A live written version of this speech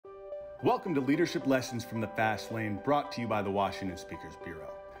Welcome to Leadership Lessons from the Fast Lane, brought to you by the Washington Speakers Bureau.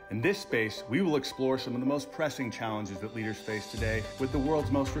 In this space, we will explore some of the most pressing challenges that leaders face today with the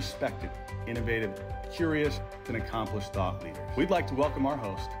world's most respected, innovative, curious, and accomplished thought leaders. We'd like to welcome our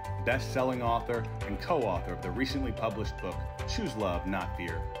host, best-selling author and co-author of the recently published book, Choose Love, Not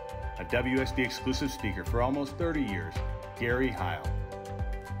Fear, a WSD exclusive speaker for almost 30 years, Gary Heil.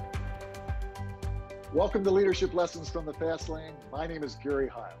 Welcome to Leadership Lessons from the Fast Lane. My name is Gary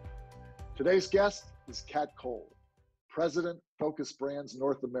Heil. Today's guest is Kat Cole, President, Focus Brands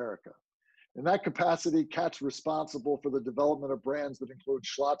North America. In that capacity, Kat's responsible for the development of brands that include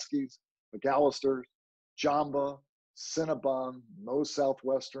Schlotzsky's, McAllister's, Jamba, Cinnabon, Moe's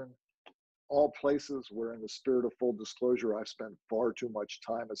Southwestern, all places where, in the spirit of full disclosure, I've spent far too much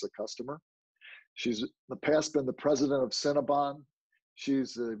time as a customer. She's in the past been the president of Cinnabon.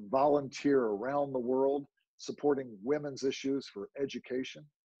 She's a volunteer around the world supporting women's issues for education.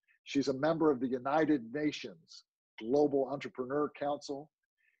 She's a member of the United Nations Global Entrepreneur Council.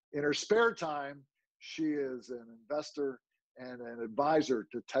 In her spare time, she is an investor and an advisor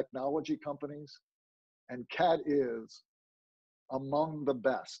to technology companies. And Kat is among the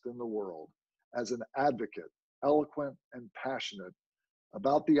best in the world as an advocate, eloquent and passionate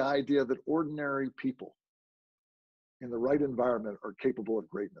about the idea that ordinary people in the right environment are capable of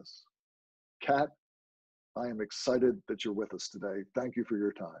greatness. Kat, I am excited that you're with us today. Thank you for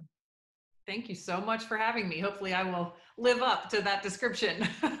your time. Thank you so much for having me. Hopefully I will live up to that description.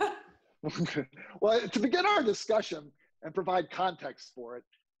 Well, to begin our discussion and provide context for it,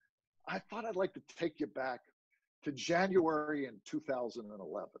 I thought I'd like to take you back to January in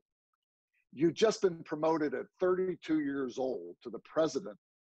 2011. You'd just been promoted at 32 years old to the president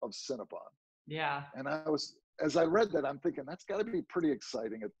of Cinnabon. Yeah. And as I read that, I'm thinking, that's got to be pretty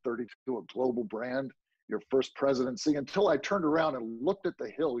exciting at 32, a global brand, your first presidency, until I turned around and looked at the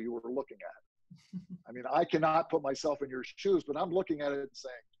hill you were looking at. I mean, I cannot put myself in your shoes, but I'm looking at it and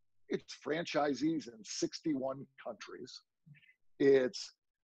saying, it's franchisees in 61 countries. It's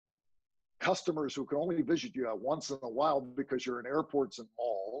customers who can only visit you once in a while because you're in airports and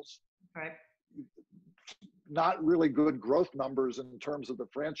malls. Right. Not really good growth numbers in terms of the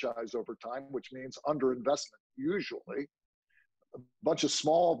franchise over time, which means underinvestment usually. A bunch of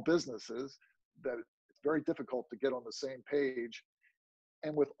small businesses that it's very difficult to get on the same page.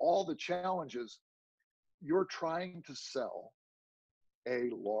 And with all the challenges, you're trying to sell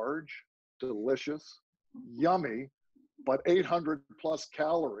a large, delicious, yummy, but 800 plus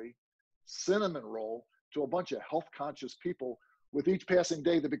calorie cinnamon roll to a bunch of health conscious people. With each passing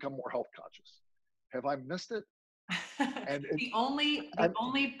day, they become more health conscious. Have I missed it? And the only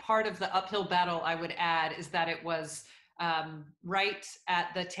part of the uphill battle I would add is that it was right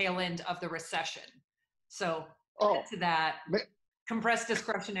at the tail end of the recession. So to that, compressed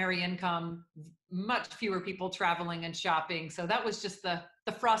discretionary income, much fewer people traveling and shopping. So that was just the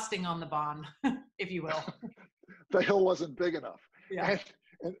frosting on the bon, if you will. The hill wasn't big enough. Yeah.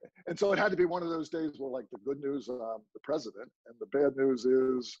 And so it had to be one of those days where, like, the good news, the president, and the bad news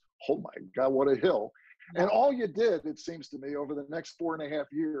is, oh my God, what a hill. Yeah. And all you did, it seems to me, over the next 4.5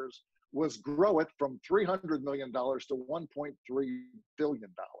 years was grow it from $300 million to $1.3 billion.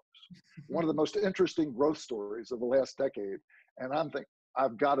 One of the most interesting growth stories of the last decade. And I'm thinking,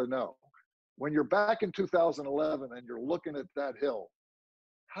 I've got to know, when you're back in 2011 and you're looking at that hill,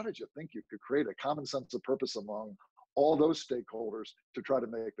 how did you think you could create a common sense of purpose among all those stakeholders to try to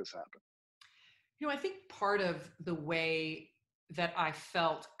make this happen? You know, I think part of the way that I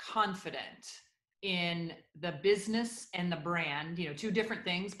felt confident in the business and the brand, you know, two different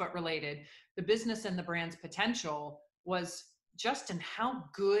things, but related, the business and the brand's potential was just in how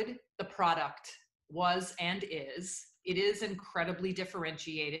good the product was and is. It is incredibly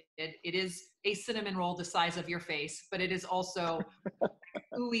differentiated. It is a cinnamon roll the size of your face, but it is also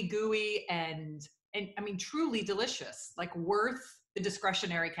ooey gooey and I mean, truly delicious, like worth the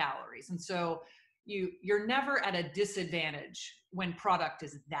discretionary calories. And so you're never at a disadvantage when product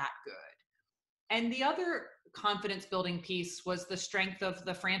is that good. And the other confidence building piece was the strength of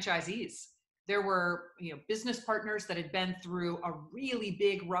the franchisees. There were, you know, business partners that had been through a really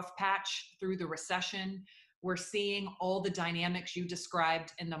big rough patch through the recession. We're seeing all the dynamics you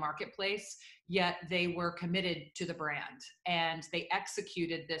described in the marketplace, yet they were committed to the brand and they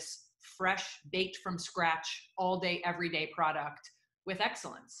executed this fresh, baked from scratch, all day, everyday product with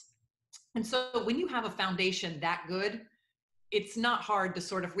excellence. And so when you have a foundation that good, it's not hard to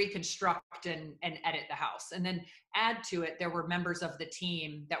sort of reconstruct and edit the house. And then add to it, there were members of the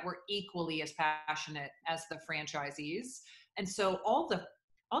team that were equally as passionate as the franchisees. And so all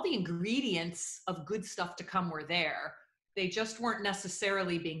the ingredients of good stuff to come were there. They just weren't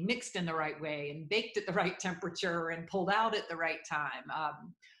necessarily being mixed in the right way and baked at the right temperature and pulled out at the right time.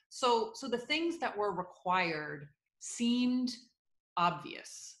 So the things that were required seemed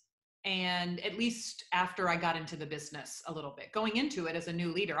obvious. And at least after I got into the business a little bit, going into it as a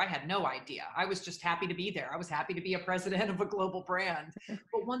new leader, I had no idea. I was just happy to be there. I was happy to be a president of a global brand.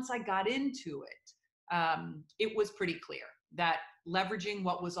 But once I got into it was pretty clear that leveraging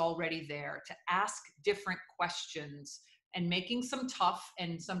what was already there to ask different questions and making some tough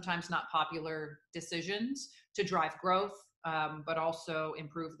and sometimes not popular decisions to drive growth, but also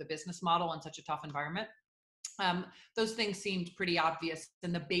improve the business model in such a tough environment. Those things seemed pretty obvious,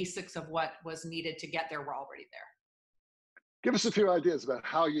 and the basics of what was needed to get there were already there. Give us a few ideas about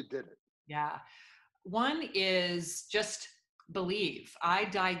how you did it. Yeah. One is just believe. I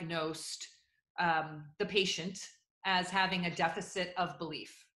diagnosed the patient as having a deficit of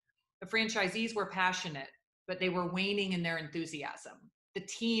belief. The franchisees were passionate, but they were waning in their enthusiasm. The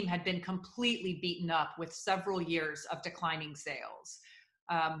team had been completely beaten up with several years of declining sales.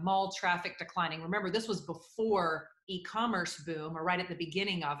 Mall traffic declining. Remember, this was before e-commerce boom, or right at the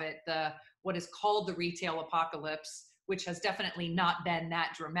beginning of it, what is called the retail apocalypse, which has definitely not been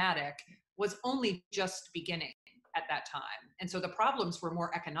that dramatic, was only just beginning at that time. And so the problems were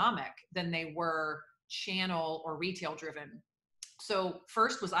more economic than they were channel or retail driven. So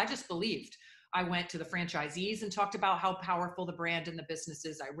first was I just believed. I went to the franchisees and talked about how powerful the brand and the business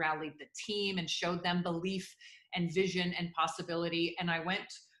is. I rallied the team and showed them belief and vision and possibility. And I went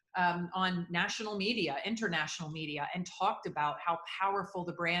on national media, international media, and talked about how powerful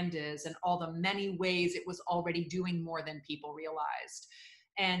the brand is and all the many ways it was already doing more than people realized.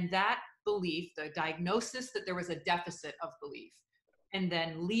 And that belief, the diagnosis that there was a deficit of belief, and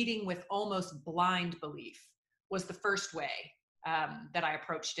then leading with almost blind belief was the first way that I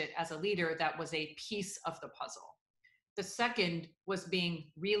approached it as a leader. That was a piece of the puzzle. The second was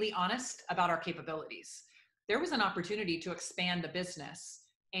being really honest about our capabilities. There was an opportunity to expand the business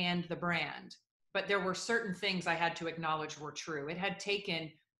and the brand, but there were certain things I had to acknowledge were true. It had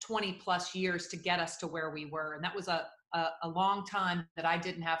taken 20 plus years to get us to where we were. And that was a long time that I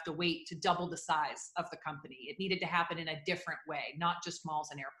didn't have to wait to double the size of the company. It needed to happen in a different way, not just malls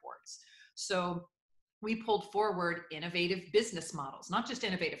and airports. So we pulled forward innovative business models, not just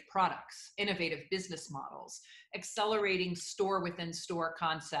innovative products, innovative business models, accelerating store within store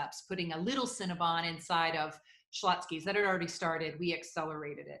concepts, putting a little Cinnabon inside of Schlotzsky's that had already started. We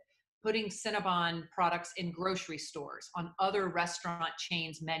accelerated it. Putting Cinnabon products in grocery stores, on other restaurant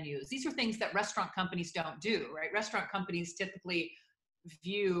chains' menus. These are things that restaurant companies don't do, right? Restaurant companies typically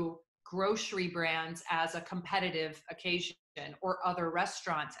view grocery brands as a competitive occasion, or other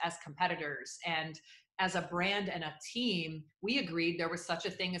restaurants as competitors. And as a brand and a team, we agreed there was such a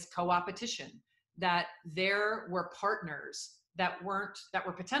thing as co-opetition, that there were partners that were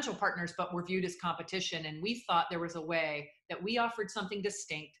potential partners, but were viewed as competition. And we thought there was a way that we offered something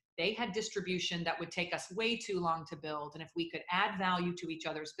distinct. They had distribution that would take us way too long to build. And if we could add value to each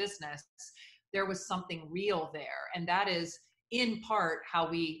other's business, there was something real there. And that is in part how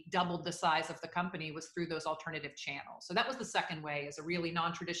we doubled the size of the company, was through those alternative channels. So that was the second way, is a really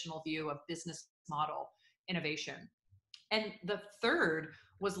non-traditional view of business model innovation. And the third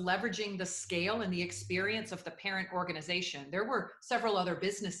was leveraging the scale and the experience of the parent organization. There were several other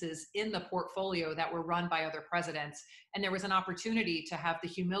businesses in the portfolio that were run by other presidents, and there was an opportunity to have the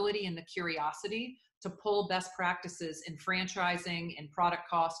humility and the curiosity to pull best practices in franchising, in product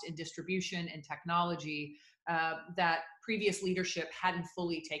cost, in distribution, in technology that previous leadership hadn't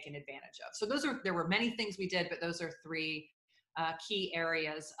fully taken advantage of. So there were many things we did, but those are three key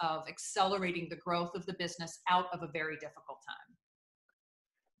areas of accelerating the growth of the business out of a very difficult time.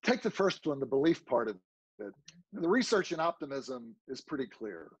 Take the first one, the belief part of it. The research in optimism is pretty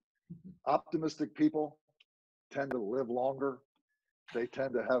clear. Optimistic people tend to live longer. They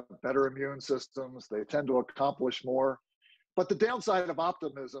tend to have better immune systems. They tend to accomplish more. But the downside of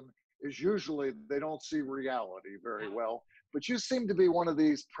optimism is usually they don't see reality very well. But you seem to be one of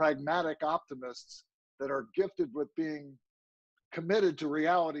these pragmatic optimists that are gifted with being committed to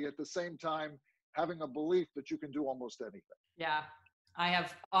reality, at the same time having a belief that you can do almost anything. Yeah, I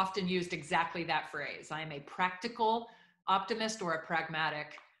have often used exactly that phrase. I am a practical optimist or a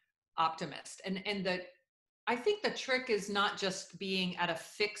pragmatic optimist. And I think the trick is not just being at a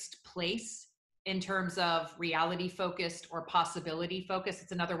fixed place in terms of reality focused or possibility focused.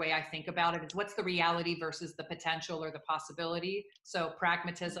 It's another way I think about it, is what's the reality versus the potential or the possibility. So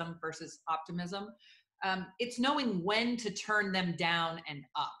pragmatism versus optimism. It's knowing when to turn them down and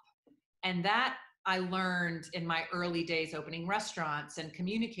up. And that I learned in my early days opening restaurants and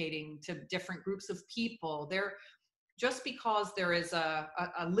communicating to different groups of people. just because there is a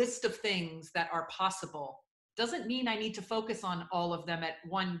list of things that are possible doesn't mean I need to focus on all of them at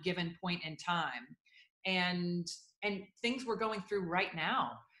one given point in time. And things we're going through right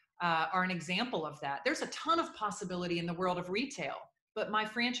now are an example of that. There's a ton of possibility in the world of retail, but my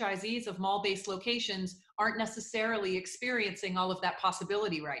franchisees of mall-based locations aren't necessarily experiencing all of that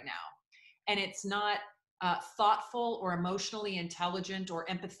possibility right now. And it's not thoughtful or emotionally intelligent or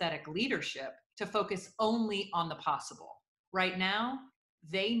empathetic leadership to focus only on the possible. Right now,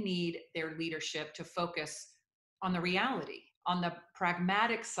 they need their leadership to focus on the reality, on the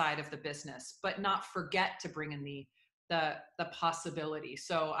pragmatic side of the business, but not forget to bring in the possibility.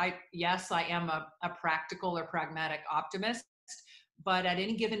 So yes, I am a practical or pragmatic optimist, but at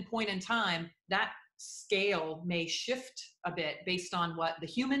any given point in time, that scale may shift a bit based on what the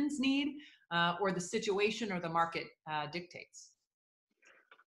humans need or the situation or the market dictates.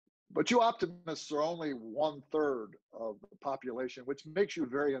 But you optimists are only 1/3 of the population, which makes you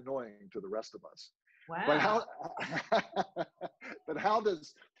very annoying to the rest of us. Wow. But how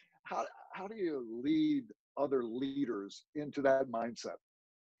do you lead other leaders into that mindset?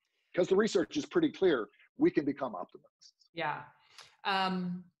 Because the research is pretty clear, we can become optimists. Yeah.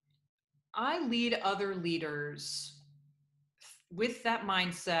 I lead other leaders with that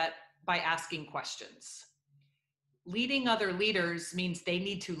mindset by asking questions. Leading other leaders means they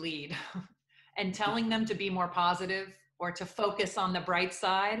need to lead, and telling them to be more positive or to focus on the bright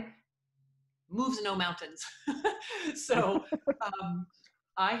side moves no mountains. So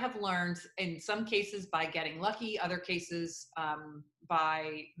I have learned in some cases by getting lucky, other cases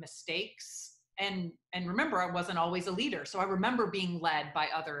by mistakes. And remember, I wasn't always a leader. So I remember being led by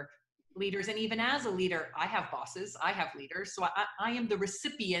other leaders. And even as a leader, I have bosses, I have leaders. So I am the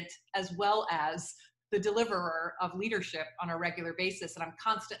recipient as well as the deliverer of leadership on a regular basis. And I'm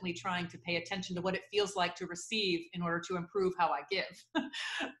constantly trying to pay attention to what it feels like to receive in order to improve how I give.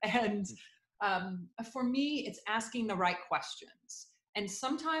 And for me, it's asking the right questions. And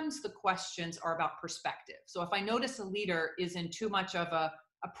sometimes the questions are about perspective. So if I notice a leader is in too much of a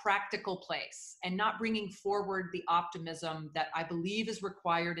practical place and not bringing forward the optimism that I believe is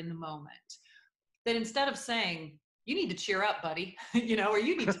required in the moment, then instead of saying, you need to cheer up, buddy, or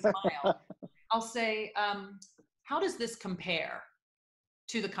you need to smile, I'll say, how does this compare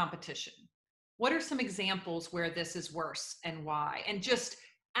to the competition? What are some examples where this is worse and why? And just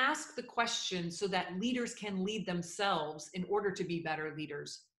ask the question so that leaders can lead themselves in order to be better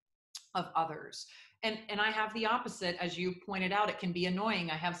leaders of others. And I have the opposite, as you pointed out, it can be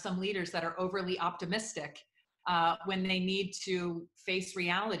annoying. I have some leaders that are overly optimistic when they need to face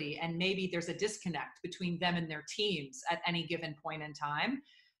reality, and maybe there's a disconnect between them and their teams at any given point in time.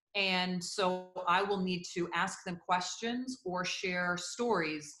 And so I will need to ask them questions or share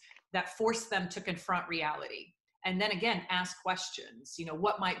stories that force them to confront reality. And then again, ask questions,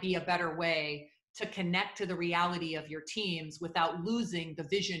 what might be a better way to connect to the reality of your teams without losing the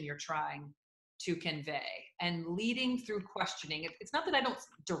vision you're trying to convey. And leading through questioning. It's not that I don't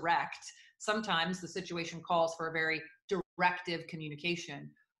direct. Sometimes the situation calls for a very directive communication,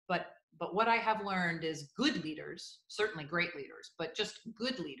 but what I have learned is good leaders, certainly great leaders, but just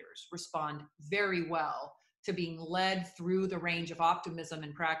good leaders respond very well to being led through the range of optimism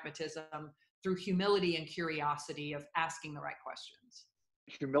and pragmatism through humility and curiosity of asking the right questions.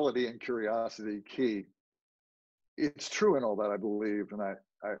 Humility and curiosity, key. It's true in all that, I believe, and I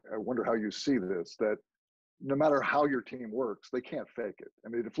wonder how you see this, that no matter how your team works, they can't fake it. I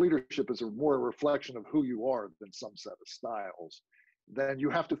mean, if leadership is more a reflection of who you are than some set of styles, then you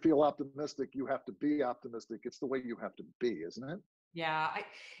have to feel optimistic. You have to be optimistic. It's the way you have to be, isn't it? Yeah,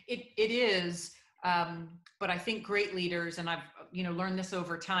 it is. But I think great leaders, and I've learned this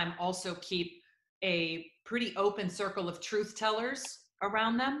over time, also keep a pretty open circle of truth tellers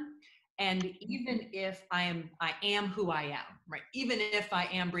around them. And even if I am who I am, right? Even if I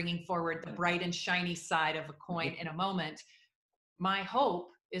am bringing forward the bright and shiny side of a coin in a moment, my hope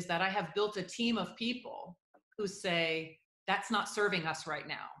is that I have built a team of people who say, that's not serving us right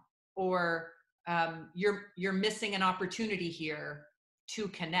now, or you're missing an opportunity here to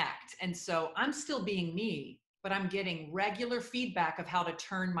connect. And so I'm still being me, but I'm getting regular feedback of how to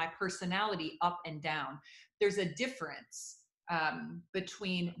turn my personality up and down. There's a difference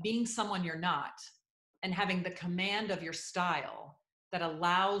between being someone you're not and having the command of your style that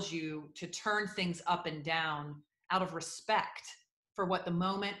allows you to turn things up and down out of respect for what the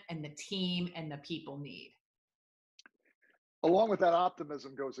moment and the team and the people need. Along with that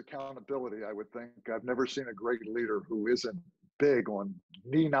optimism goes accountability, I would think. I've never seen a great leader who isn't big on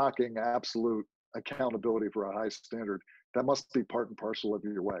knee-knocking absolute accountability for a high standard. That must be part and parcel of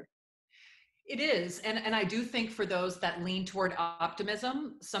your way. It is. And I do think for those that lean toward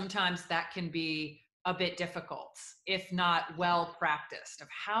optimism, sometimes that can be a bit difficult, if not well practiced, of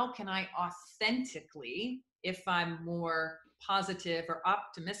how can I authentically, if I'm more positive or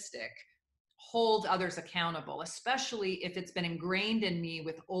optimistic, hold others accountable, especially if it's been ingrained in me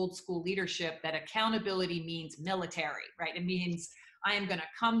with old school leadership that accountability means military, right? It means I am going to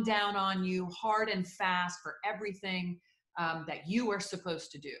come down on you hard and fast for everything that you are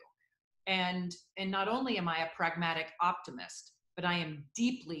supposed to do. And not only am I a pragmatic optimist, but I am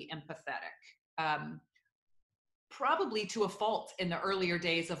deeply empathetic, probably to a fault in the earlier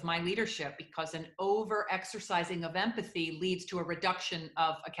days of my leadership, because an over exercising of empathy leads to a reduction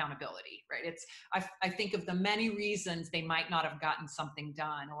of accountability, right? I think of the many reasons they might not have gotten something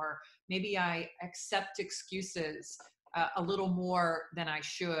done, or maybe I accept excuses a little more than I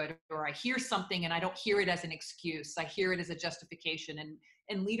should, or I hear something and I don't hear it as an excuse. I hear it as a justification.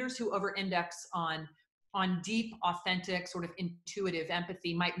 And leaders who over-index on deep, authentic, sort of intuitive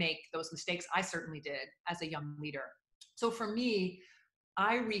empathy might make those mistakes. I certainly did as a young leader. So for me,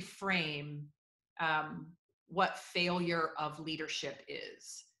 I reframe what failure of leadership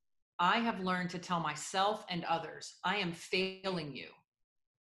is. I have learned to tell myself and others, I am failing you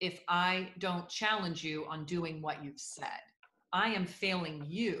if I don't challenge you on doing what you've said. I am failing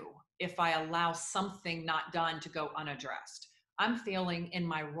you if I allow something not done to go unaddressed. I'm failing in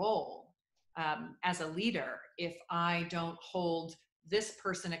my role as a leader if I don't hold this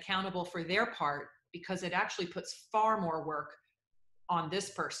person accountable for their part, because it actually puts far more work on this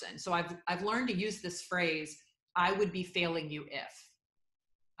person. So I've learned to use this phrase, I would be failing you if.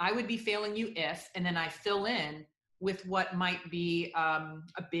 I would be failing you if, and then I fill in with what might be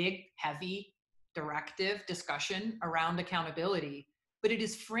a big, heavy, directive discussion around accountability, but it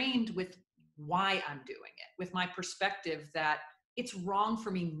is framed with why I'm doing it, with my perspective that it's wrong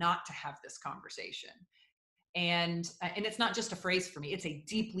for me not to have this conversation. And it's not just a phrase for me, it's a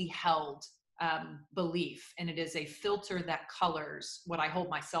deeply held belief. And it is a filter that colors what I hold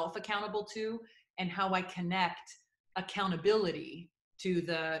myself accountable to and how I connect accountability to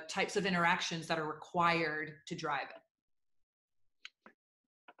the types of interactions that are required to drive it.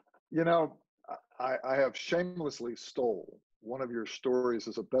 You know, I have shamelessly stole one of your stories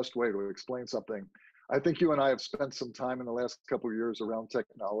as a best way to explain something. I think you and I have spent some time in the last couple of years around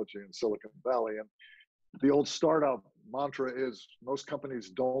technology in Silicon Valley. And the old startup mantra is most companies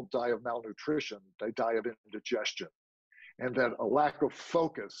don't die of malnutrition, they die of indigestion. And that a lack of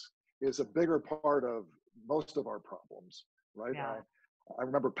focus is a bigger part of most of our problems, right? Yeah. I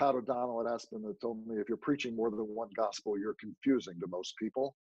remember Pat O'Donnell at Aspen that told me, if you're preaching more than one gospel, you're confusing to most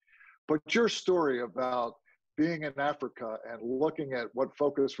people. But your story about being in Africa and looking at what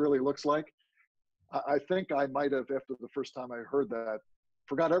focus really looks like, I think I might have, after the first time I heard that,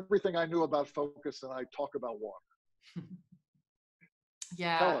 forgot everything I knew about focus and I talk about water.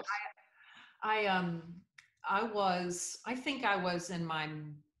 Yeah. Tell us. I think I was in my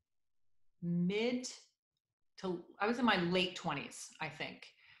I was in my late 20s, I think,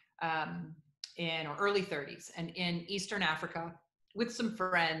 or early 30s, and in Eastern Africa with some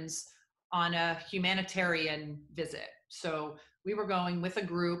friends on a humanitarian visit. So we were going with a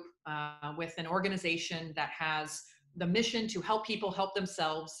group, with an organization that has the mission to help people help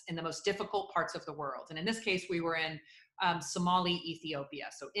themselves in the most difficult parts of the world. And in this case, we were in Somali, Ethiopia.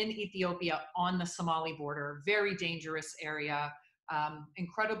 So in Ethiopia, on the Somali border, very dangerous area,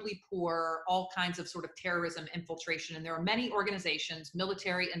 incredibly poor, all kinds of sort of terrorism infiltration. And there are many organizations,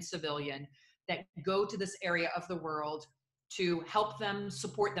 military and civilian, that go to this area of the world to help them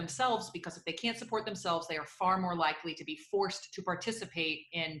support themselves, because if they can't support themselves, they are far more likely to be forced to participate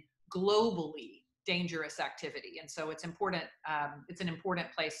in globally dangerous activity. And so it's important, it's an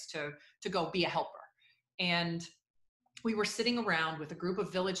important place to go be a helper. And we were sitting around with a group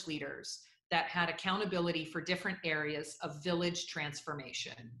of village leaders that had accountability for different areas of village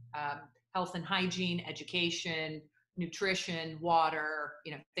transformation, health and hygiene, education, nutrition, water,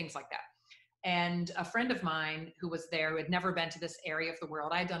 things like that. And a friend of mine who was there, who had never been to this area of the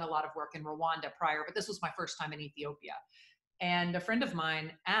world, I had done a lot of work in Rwanda prior, but this was my first time in Ethiopia. And a friend of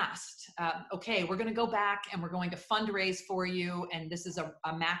mine asked, okay, we're going to go back and we're going to fundraise for you. And this is a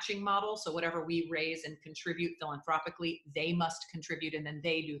matching model. So whatever we raise and contribute philanthropically, they must contribute and then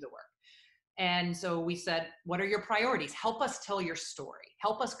they do the work. And so we said, what are your priorities? Help us tell your story.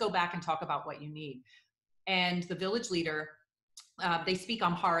 Help us go back and talk about what you need. And the village leader, they speak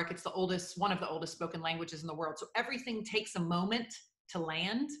Amharic. It's one of the oldest spoken languages in the world. So everything takes a moment to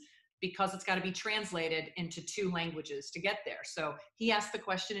land because it's got to be translated into 2 languages to get there. So he asked the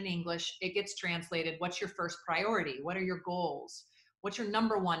question in English, it gets translated. What's your first priority? What are your goals? What's your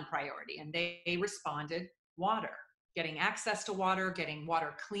number one priority? And they responded, water. Getting access to water, getting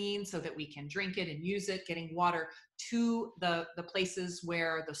water clean so that we can drink it and use it, getting water to the places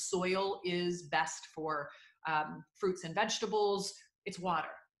where the soil is best for fruits and vegetables. It's water.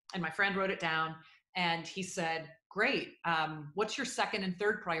 And my friend wrote it down and he said, great, what's your second and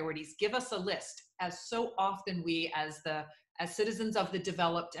third priorities? Give us a list. As so often we as citizens of the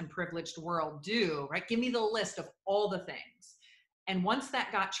developed and privileged world do, right? Give me the list of all the things. And once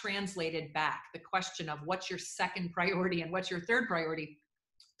that got translated back, the question of what's your second priority and what's your third priority,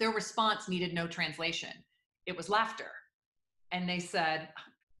 their response needed no translation. It was laughter. And they said,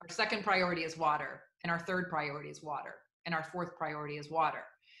 our second priority is water, and our third priority is water, and our fourth priority is water.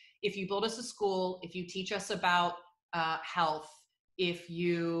 If you build us a school, if you teach us about health, if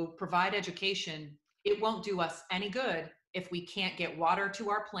you provide education, it won't do us any good if we can't get water to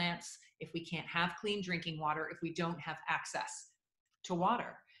our plants, if we can't have clean drinking water, if we don't have access to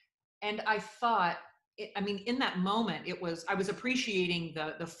water. And I thought, in that moment, I was appreciating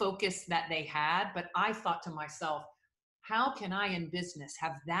the focus that they had, but I thought to myself, how can I in business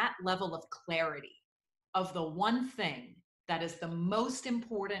have that level of clarity of the one thing that is the most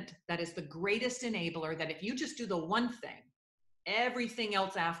important, that is the greatest enabler, that if you just do the one thing, everything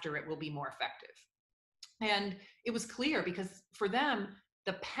else after it will be more effective. And it was clear because for them,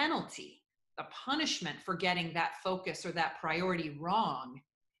 the penalty, the punishment for getting that focus or that priority wrong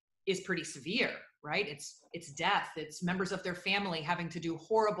is pretty severe, right? It's death. It's members of their family having to do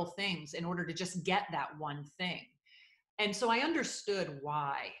horrible things in order to just get that one thing. And so I understood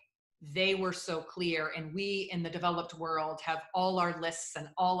why they were so clear, and we in the developed world have all our lists and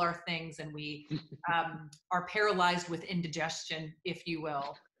all our things, and we are paralyzed with indigestion, if you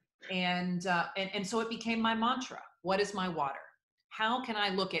will. And so it became my mantra. What is my water? How can I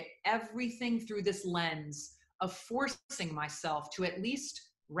look at everything through this lens of forcing myself to at least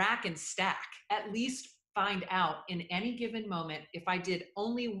rack and stack, at least find out in any given moment, if I did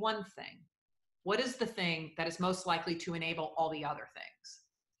only one thing, what is the thing that is most likely to enable all the other things?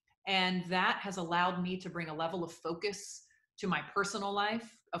 And that has allowed me to bring a level of focus to my personal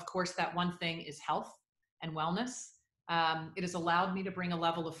life. Of course, that one thing is health and wellness. It has allowed me to bring a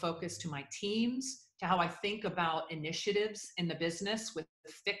level of focus to my teams, to how I think about initiatives in the business with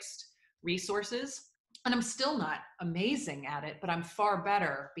fixed resources. And I'm still not amazing at it, but I'm far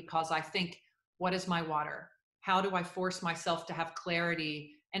better because I think, what is my water? How do I force myself to have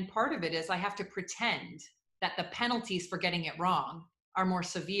clarity? And part of it is I have to pretend that the penalties for getting it wrong are more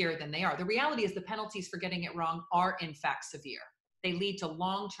severe than they are. The reality is the penalties for getting it wrong are in fact severe. They lead to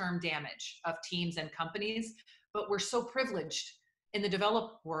long-term damage of teams and companies, but we're so privileged in the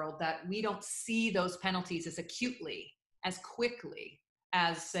developed world that we don't see those penalties as acutely, as quickly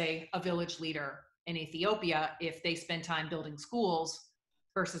as, say, a village leader in Ethiopia if they spend time building schools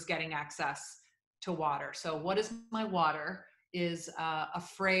versus getting access to water. So what is my water is a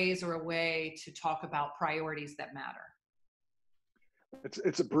phrase or a way to talk about priorities that matter.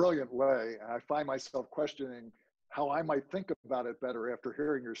 It's a brilliant way. I find myself questioning how I might think about it better after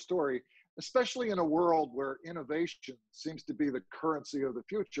hearing your story, especially in a world where innovation seems to be the currency of the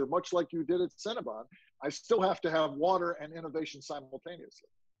future, much like you did at Cinnabon. I still have to have water and innovation simultaneously.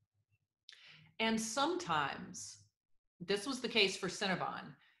 And sometimes, this was the case for Cinnabon,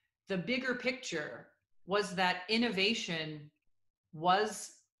 the bigger picture was that innovation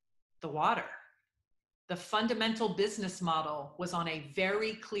was the water. The fundamental business model was on a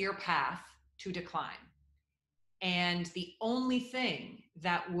very clear path to decline. And the only thing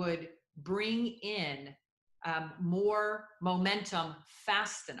that would bring in more momentum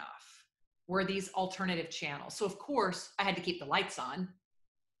fast enough were these alternative channels. So of course I had to keep the lights on,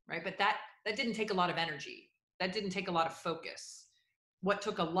 right? But that didn't take a lot of energy. That didn't take a lot of focus. What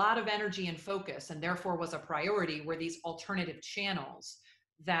took a lot of energy and focus, and therefore was a priority, were these alternative channels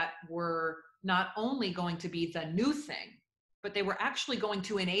that were not only going to be the new thing, but they were actually going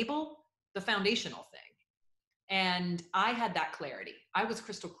to enable the foundational thing. And I had that clarity. I was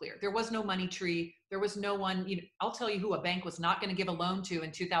crystal clear. There was no money tree. There was no one, I'll tell you who a bank was not going to give a loan to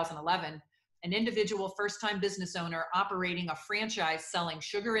in 2011, an individual first-time business owner operating a franchise selling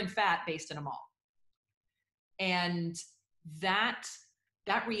sugar and fat based in a mall. And that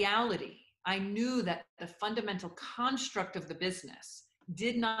reality, I knew that the fundamental construct of the business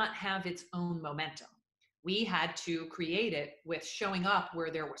did not have its own momentum. We had to create it with showing up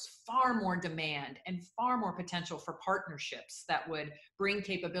where there was far more demand and far more potential for partnerships that would bring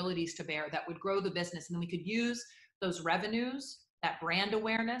capabilities to bear, that would grow the business. And then we could use those revenues, that brand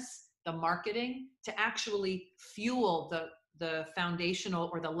awareness, the marketing, to actually fuel the foundational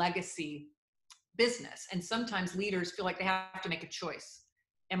or the legacy business. And sometimes leaders feel like they have to make a choice.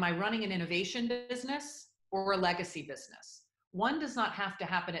 Am I running an innovation business or a legacy business? One does not have to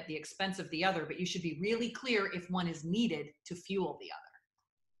happen at the expense of the other, but you should be really clear if one is needed to fuel the other.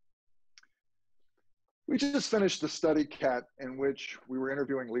 We just finished a study, Kat, in which we were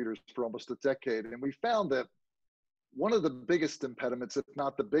interviewing leaders for almost a decade, and we found that one of the biggest impediments, if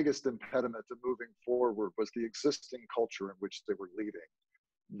not the biggest impediment to moving forward, was the existing culture in which they were leading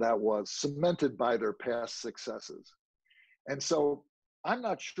that was cemented by their past successes. And so I'm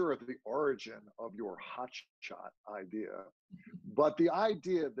not sure of the origin of your hotshot idea, but the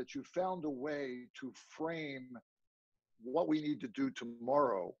idea that you found a way to frame what we need to do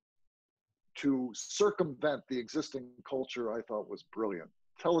tomorrow to circumvent the existing culture, I thought was brilliant.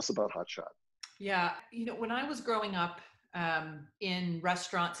 Tell us about hotshot. Yeah, when I was growing up in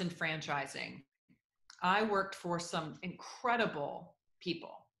restaurants and franchising, I worked for some incredible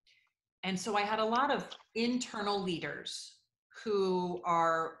people. And so I had a lot of internal leaders who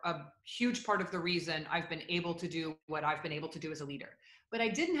are a huge part of the reason I've been able to do what I've been able to do as a leader. But I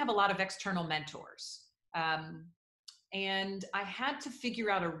didn't have a lot of external mentors. And I had to figure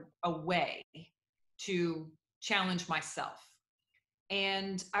out a way to challenge myself.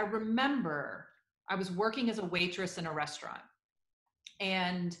 And I remember I was working as a waitress in a restaurant,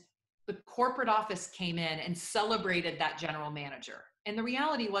 and the corporate office came in and celebrated that general manager. And the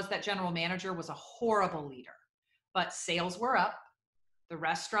reality was that general manager was a horrible leader, but sales were up, the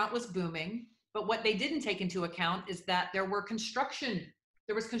restaurant was booming. But what they didn't take into account is that there was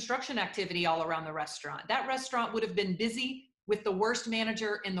construction activity all around the restaurant. That restaurant would have been busy with the worst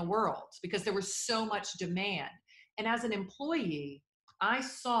manager in the world because there was so much demand. And as an employee, I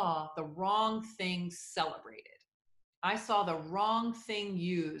saw the wrong thing celebrated. I saw the wrong thing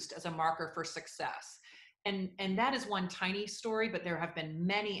used as a marker for success. And that is one tiny story, but there have been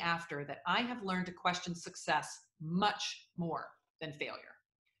many after that. I have learned to question success much more than failure.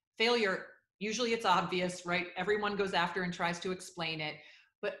 Failure, usually it's obvious, right? Everyone goes after and tries to explain it,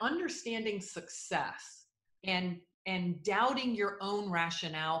 but understanding success and doubting your own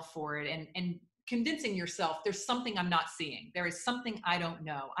rationale for it and convincing yourself there's something I'm not seeing. There is something I don't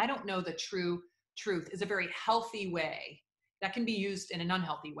know. I don't know the true truth is a very healthy way that can be used in an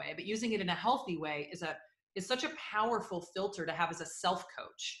unhealthy way, but using it in a healthy way is such a powerful filter to have as a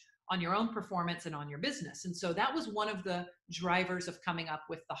self-coach on your own performance and on your business. And so that was one of the drivers of coming up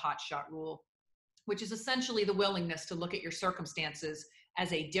with the hotshot rule, which is essentially the willingness to look at your circumstances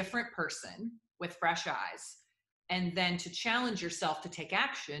as a different person with fresh eyes, and then to challenge yourself to take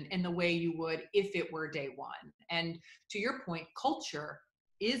action in the way you would if it were day one. And to your point, culture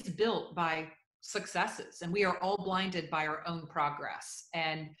is built by successes, and we are all blinded by our own progress.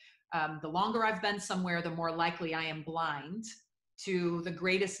 And the longer I've been somewhere, the more likely I am blind to the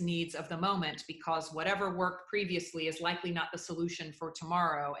greatest needs of the moment, because whatever worked previously is likely not the solution for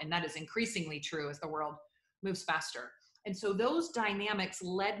tomorrow. And that is increasingly true as the world moves faster. And so those dynamics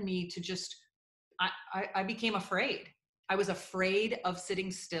led me to just, I became afraid. I was afraid of sitting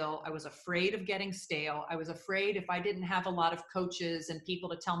still. I was afraid of getting stale. I was afraid if I didn't have a lot of coaches and people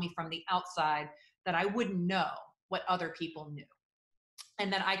to tell me from the outside that I wouldn't know what other people knew,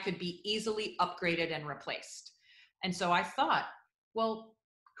 and that I could be easily upgraded and replaced. And so I thought, well,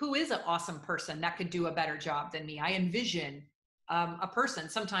 who is an awesome person that could do a better job than me? I envision a person.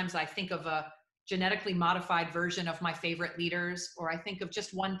 Sometimes I think of a genetically modified version of my favorite leaders, or I think of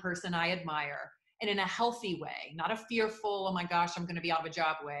just one person I admire. And in a healthy way, not a fearful, oh my gosh, I'm going to be out of a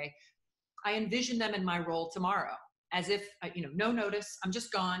job way. I envision them in my role tomorrow as if, no notice, I'm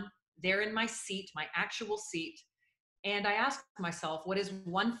just gone. They're in my seat, my actual seat. And I asked myself, what is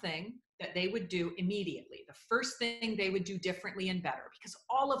one thing that they would do immediately? The first thing they would do differently and better, because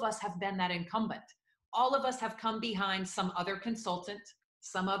all of us have been that incumbent. All of us have come behind some other consultant,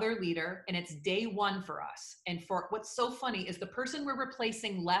 some other leader, and it's day one for us. And for what's so funny is the person we're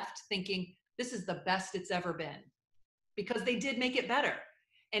replacing left thinking, this is the best it's ever been, because they did make it better.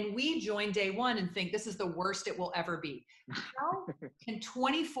 And we join day one and think this is the worst it will ever be. How can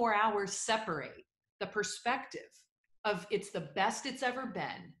 24 hours separate the perspective of it's the best it's ever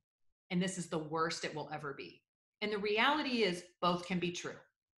been and this is the worst it will ever be? And the reality is both can be true.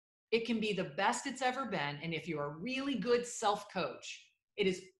 It can be the best it's ever been, and if you're a really good self-coach, it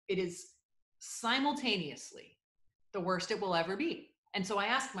is simultaneously the worst it will ever be. And so I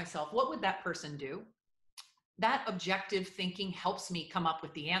asked myself, what would that person do? That objective thinking helps me come up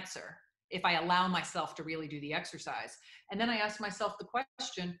with the answer if I allow myself to really do the exercise. And then I asked myself the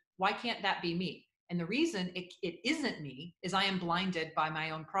question, why can't that be me? And the reason it isn't me is I am blinded by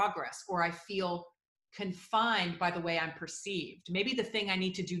my own progress, or I feel confined by the way I'm perceived. Maybe the thing I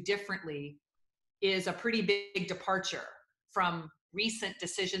need to do differently is a pretty big departure from recent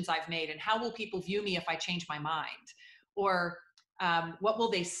decisions I've made, and how will people view me if I change my mind? Or what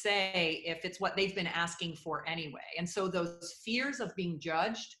will they say if it's what they've been asking for anyway? And so those fears of being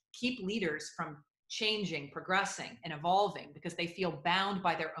judged keep leaders from changing, progressing, and evolving because they feel bound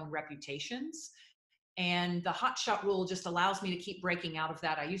by their own reputations. And the hotshot rule just allows me to keep breaking out of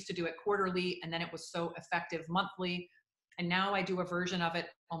that. I used to do it quarterly, and then it was so effective monthly. And now I do a version of it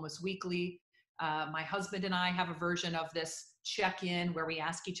almost weekly. My husband and I have a version of this check-in where we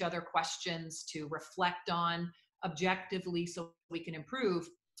ask each other questions to reflect on objectively so we can improve.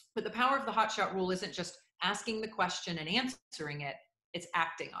 But the power of the hotshot rule isn't just asking the question and answering it, it's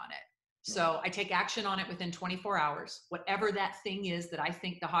acting on it. So I take action on it within 24 hours, whatever that thing is that I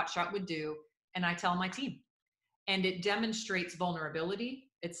think the hotshot would do, and I tell my team. And it demonstrates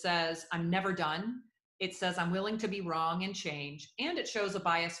vulnerability. It says, I'm never done. It says, I'm willing to be wrong and change. And it shows a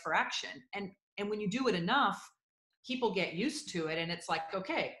bias for action. And when you do it enough, people get used to it. And it's like,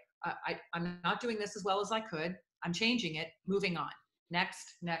 okay, I'm not doing this as well as I could. I'm changing it, moving on.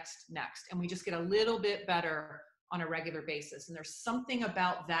 Next, next, next. And we just get a little bit better on a regular basis. And there's something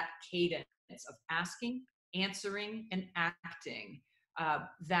about that cadence of asking, answering, and acting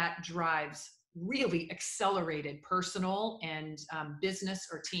that drives really accelerated personal and business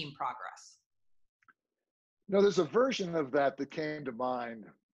or team progress. There's a version of that that came to mind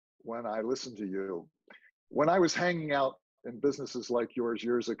when I listened to you. When I was hanging out in businesses like yours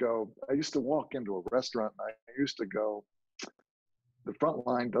years ago, I used to walk into a restaurant and I used to go, the front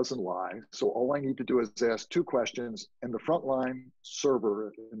line doesn't lie. So all I need to do is ask 2 questions, and the front line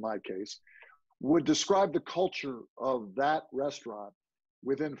server, in my case, would describe the culture of that restaurant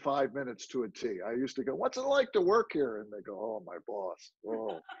within 5 minutes to a T. I used to go, what's it like to work here? And they go, oh, my boss.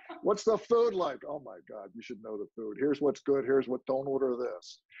 Oh, what's the food like? Oh my God, you should know the food. Here's what's good. Here's what, don't order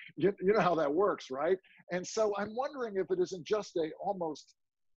this. You know how that works, right? And so I'm wondering if it isn't just a almost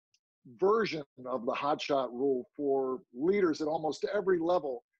version of the hotshot rule for leaders at almost every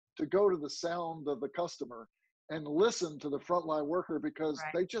level to go to the sound of the customer and listen to the frontline worker, because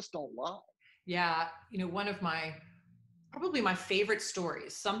they just don't lie. Yeah. One of probably my favorite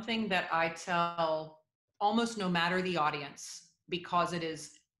stories, something that I tell almost no matter the audience, because it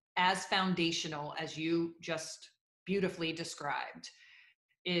is as foundational as you just beautifully described,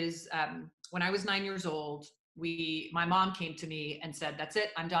 is when I was 9 years old, my mom came to me and said, that's it,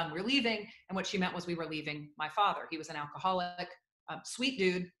 I'm done, we're leaving. And what she meant was we were leaving my father. He was an alcoholic, sweet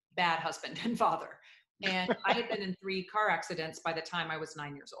dude, bad husband and father. And I had been in 3 car accidents by the time I was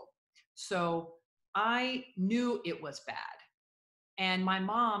 9 years old. So I knew it was bad. And my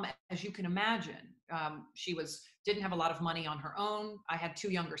mom, as you can imagine, she didn't have a lot of money on her own. I had 2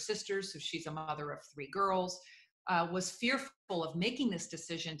 younger sisters, so she's a mother of 3 girls, was fearful of making this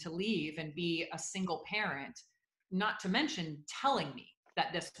decision to leave and be a single parent, not to mention telling me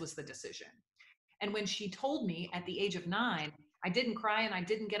that this was the decision. And when she told me at the age of 9, I didn't cry and I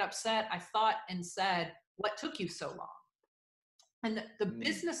didn't get upset. I thought and said, what took you so long? And the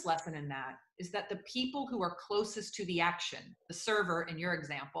business lesson in that is that the people who are closest to the action, the server in your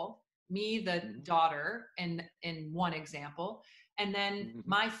example, me, the daughter in one example, and then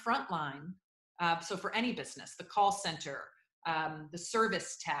my frontline. So for any business, the call center, the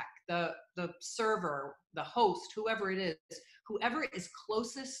service tech, the server, the host, whoever it is, whoever is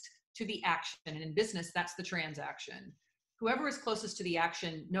closest to the action, and in business, that's the transaction. Whoever is closest to the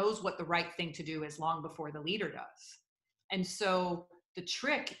action knows what the right thing to do is long before the leader does. And so the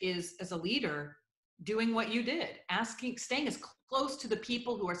trick is, as a leader, doing what you did, staying as close to the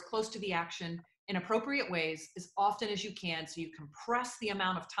people who are as close to the action in appropriate ways as often as you can, so you compress the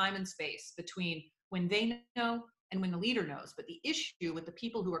amount of time and space between when they know and when the leader knows. But the issue with the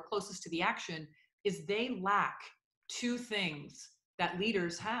people who are closest to the action is they lack 2 things that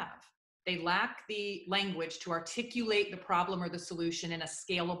leaders have. They lack the language to articulate the problem or the solution in a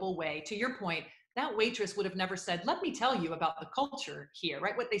scalable way. To your point, that waitress would have never said, let me tell you about the culture here,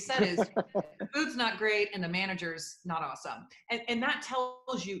 right? What they said is, the food's not great and the manager's not awesome. And that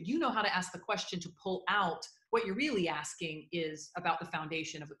tells you, you know how to ask the question to pull out what you're really asking is about the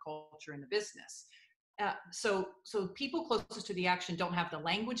foundation of the culture in the business. So people closest to the action don't have the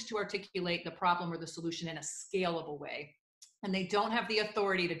language to articulate the problem or the solution in a scalable way, and they don't have the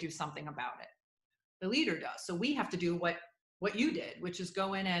authority to do something about it. The leader does. So we have to do what you did, which is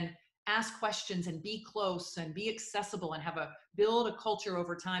go in and ask questions and be close and be accessible and build a culture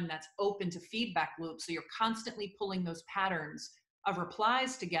over time that's open to feedback loops. So you're constantly pulling those patterns of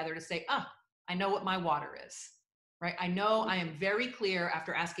replies together to say, I know what my water is, right? I know I am very clear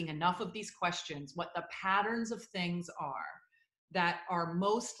after asking enough of these questions what the patterns of things are that are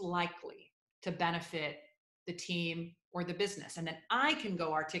most likely to benefit the team or the business. And then I can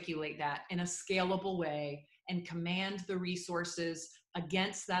go articulate that in a scalable way and command the resources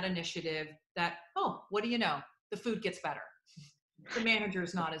against that initiative that, oh, what do you know? The food gets better. The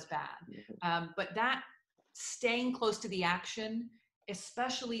manager's not as bad. But that staying close to the action,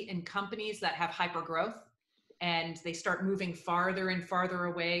 especially in companies that have hyper growth and they start moving farther and farther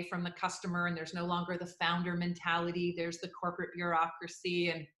away from the customer, and there's no longer the founder mentality, there's the corporate bureaucracy.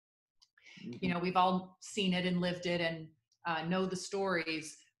 And we've all seen it and lived it and know the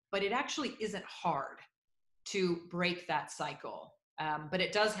stories, but it actually isn't hard to break that cycle. But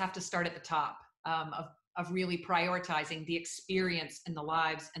it does have to start at the top of really prioritizing the experience and the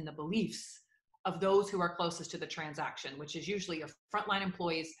lives and the beliefs of those who are closest to the transaction, which is usually your frontline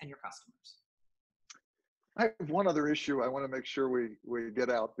employees and your customers. I have one other issue I want to make sure we get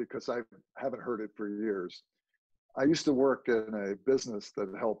out, because I haven't heard it for years. I used to work in a business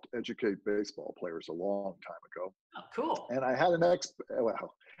that helped educate baseball players a long time ago. Oh, cool. And I had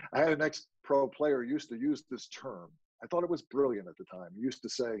an ex-pro player used to use this term. I thought it was brilliant at the time. He used to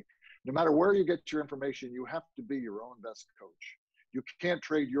say, no matter where you get your information, you have to be your own best coach. You can't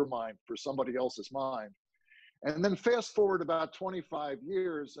trade your mind for somebody else's mind. And then fast forward about 25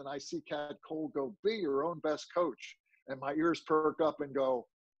 years, and I see Kat Cole go, be your own best coach. And my ears perk up and go,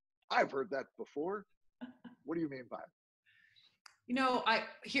 I've heard that before. What do you mean by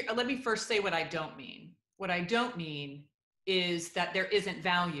it? Let me first say what I don't mean. What I don't mean is that there isn't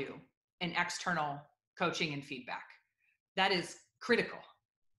value in external coaching and feedback. That is critical.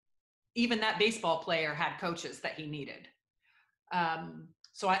 Even that baseball player had coaches that he needed.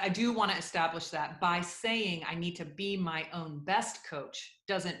 So I do want to establish that by saying I need to be my own best coach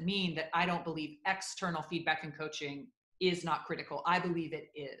doesn't mean that I don't believe external feedback and coaching is not critical. I believe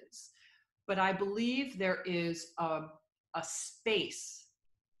it is. But I believe there is a space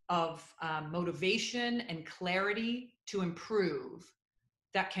of motivation and clarity to improve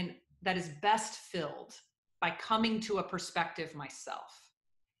that is best filled by coming to a perspective myself.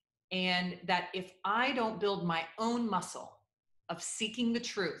 And that if I don't build my own muscle of seeking the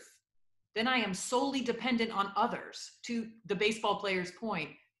truth, then I am solely dependent on others, to the baseball player's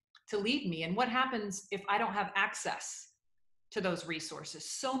point, to lead me. And what happens if I don't have access to those resources?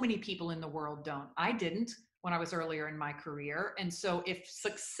 So many people in the world don't. I didn't when I was earlier in my career. And so if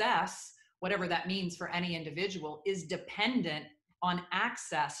success, whatever that means for any individual, is dependent on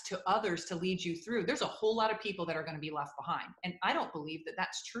access to others to lead you through, there's a whole lot of people that are going to be left behind. And I don't believe that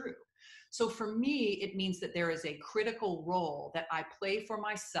that's true. So for me, it means that there is a critical role that I play for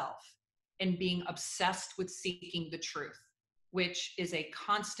myself in being obsessed with seeking the truth, which is a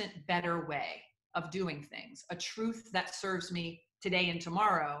constant better way of doing things, a truth that serves me today and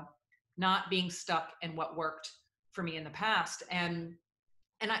tomorrow, not being stuck in what worked for me in the past. And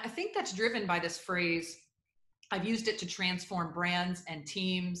I think that's driven by this phrase. I've used it to transform brands and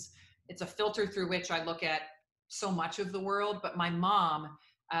teams. It's a filter through which I look at so much of the world. But my mom,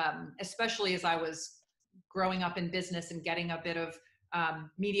 especially as I was growing up in business and getting a bit of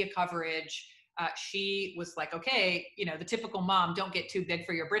media coverage, she was like, okay, the typical mom, don't get too big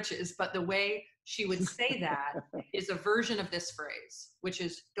for your britches. But the way she would say that is a version of this phrase, which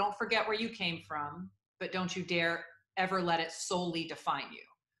is, don't forget where you came from, but don't you dare ever let it solely define you.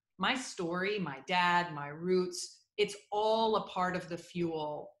 My story, my dad, my roots, it's all a part of the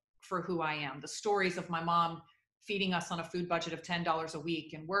fuel for who I am. The stories of my mom feeding us on a food budget of $10 a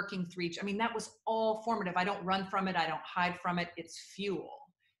week and working that was all formative. I don't run from it. I don't hide from it. It's fuel.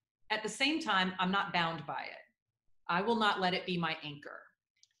 At the same time, I'm not bound by it. I will not let it be my anchor.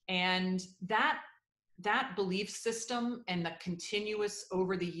 And that belief system and the continuous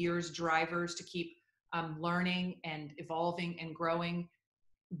over the years drivers to keep learning and evolving and growing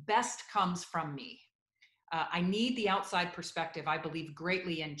best comes from me. I need the outside perspective. I believe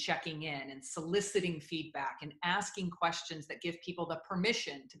greatly in checking in and soliciting feedback and asking questions that give people the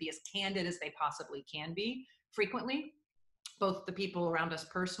permission to be as candid as they possibly can be frequently, both the people around us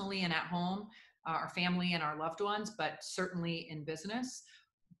personally and at home, our family and our loved ones, but certainly in business.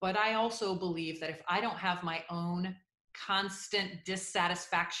 But I also believe that if I don't have my own constant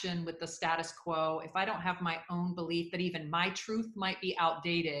dissatisfaction with the status quo, if I don't have my own belief that even my truth might be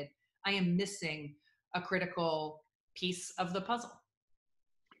outdated, I am missing a critical piece of the puzzle.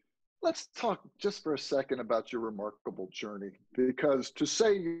 Let's talk just for a second about your remarkable journey, because to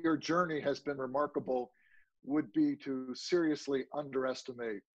say your journey has been remarkable would be to seriously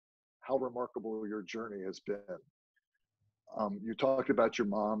underestimate how remarkable your journey has been. You talked about your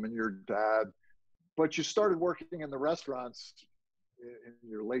mom and your dad, but you started working in the restaurants in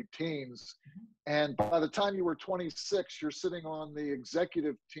your late teens. And by the time you were 26, you're sitting on the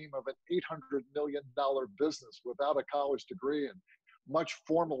executive team of an $800 million business without a college degree and much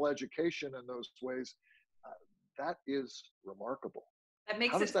formal education in those ways. That is remarkable. That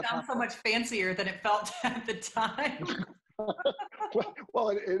makes How it does that sound so happen? much fancier than it felt at the time. Well,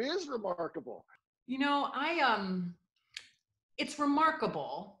 it is remarkable. You know, it's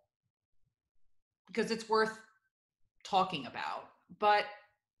remarkable because it's worth talking about, but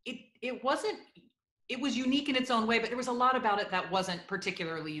it wasn't, it was unique in its own way, but there was a lot about it that wasn't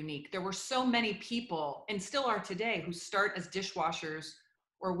particularly unique. There were so many people, and still are today, who start as dishwashers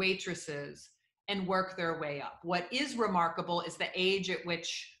or waitresses and work their way up. What is remarkable is the age at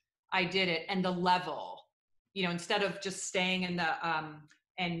which I did it and the level. You know, instead of just staying in the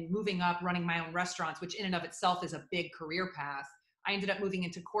and moving up, running my own restaurants, which in and of itself is a big career path, I ended up moving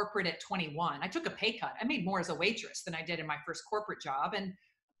into corporate at 21. I took a pay cut. I made more as a waitress than I did in my first corporate job. And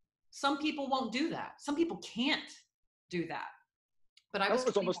some people won't do that. Some people can't do that. But I was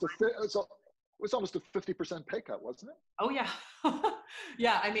almost a 50% pay cut, wasn't it? Oh yeah.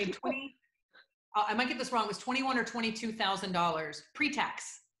 Yeah, I made 20, I might get this wrong, it was $21,000 or $22,000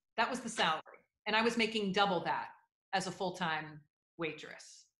 pre-tax. That was the salary. And I was making double that as a full-time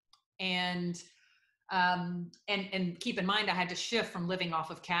waitress. And keep in mind, I had to shift from living off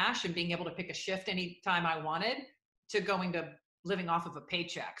of cash and being able to pick a shift anytime I wanted to going to living off of a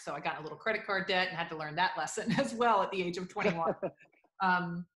paycheck. So I got a little credit card debt and had to learn that lesson as well at the age of 21.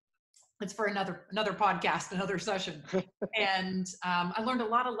 It's for another podcast, another session. And I learned a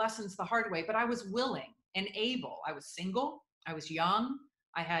lot of lessons the hard way, but I was willing and able. I was single, I was young,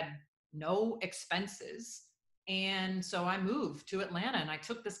 I had no expenses. And so I moved to Atlanta and I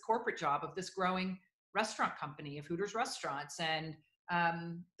took this corporate job of this growing restaurant company of Hooters Restaurants. And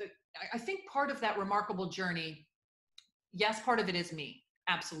I think part of that remarkable journey, yes, part of it is me.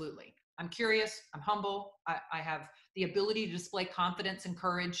 Absolutely. I'm curious. I'm humble. I have the ability to display confidence and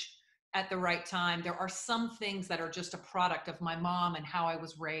courage at the right time. There are some things that are just a product of my mom and how I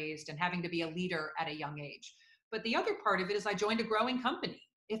was raised and having to be a leader at a young age. But the other part of it is I joined a growing company.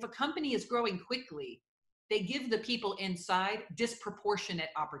 If a company is growing quickly, they give the people inside disproportionate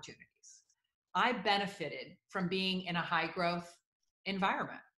opportunities. I benefited from being in a high growth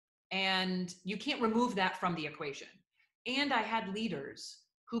environment, and you can't remove that from the equation. And I had leaders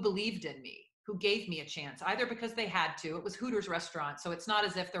who believed in me, who gave me a chance, either because they had to. It was Hooters Restaurant, so it's not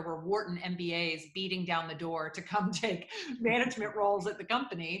as if there were Wharton MBAs beating down the door to come take management roles at the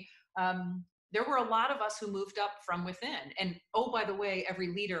company. There were a lot of us who moved up from within. And oh, by the way, every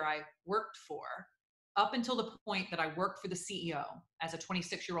leader I worked for, up until the point that I worked for the CEO as a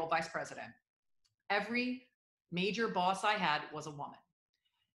 26-year-old vice president, every major boss I had was a woman.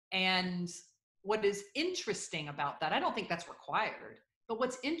 And what is interesting about that, I don't think that's required, but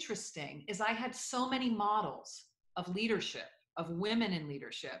what's interesting is I had so many models of leadership, of women in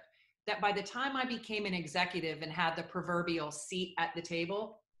leadership, that by the time I became an executive and had the proverbial seat at the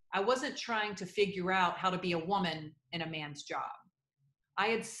table, I wasn't trying to figure out how to be a woman in a man's job. I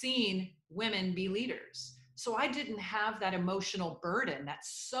had seen women be leaders. So I didn't have that emotional burden that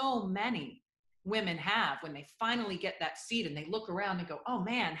so many women have when they finally get that seat and they look around and go, oh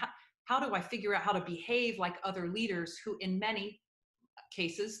man, how do I figure out how to behave like other leaders who in many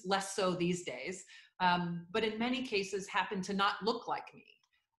cases, less so these days, but in many cases happen to not look like me.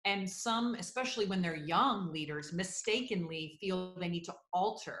 And some, especially when they're young leaders, mistakenly feel they need to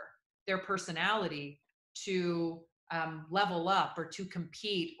alter their personality to level up or to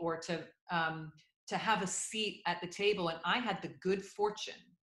compete or to have a seat at the table. And I had the good fortune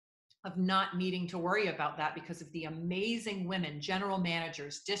of not needing to worry about that because of the amazing women, general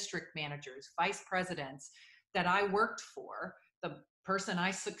managers, district managers, vice presidents that I worked for. The person I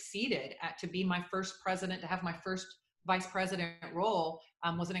succeeded at to be my first president, to have my first vice president role,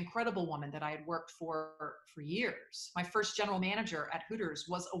 was an incredible woman that I had worked for years. My first general manager at Hooters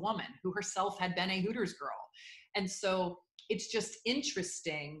was a woman who herself had been a Hooters girl. And so it's just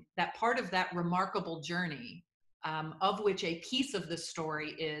interesting that part of that remarkable journey, of which a piece of the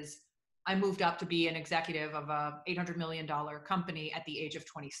story is I moved up to be an executive of a $800 million company at the age of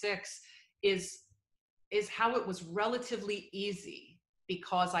 26, is how it was relatively easy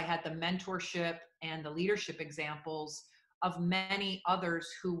because I had the mentorship and the leadership examples of many others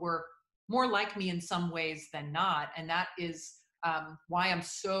who were more like me in some ways than not. And that is why I'm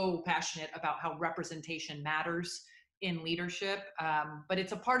so passionate about how representation matters in leadership. But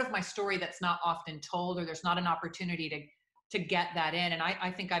it's a part of my story that's not often told, or there's not an opportunity to get that in. And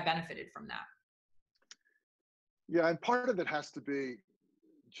I think I benefited from that. Yeah, and part of it has to be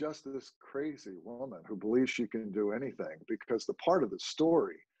just this crazy woman who believes she can do anything. Because the part of the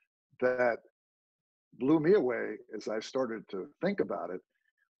story that blew me away as I started to think about it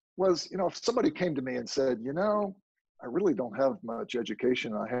was, if somebody came to me and said, I really don't have much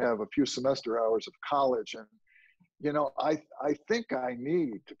education. I have a few semester hours of college, and I think I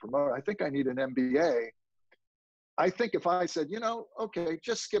need to promote. I think I need an MBA. I think if I said, okay,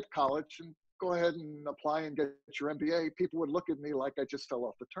 just skip college and go ahead and apply and get your MBA, people would look at me like I just fell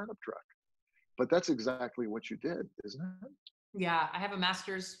off the turnip truck. But that's exactly what you did, isn't it? Yeah, I have a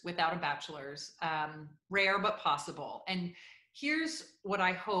master's without a bachelor's. Rare but possible. And here's what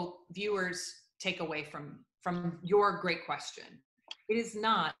I hope viewers take away from your great question. It is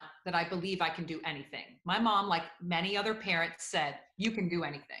not that I believe I can do anything. My mom, like many other parents, said, you can do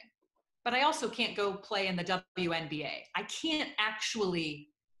anything. But I also can't go play in the WNBA. I can't actually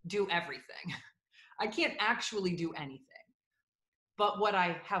do everything. I can't actually do anything. But what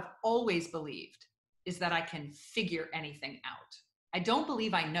I have always believed is that I can figure anything out. I don't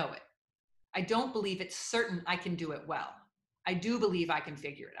believe I know it. I don't believe it's certain I can do it well. I do believe I can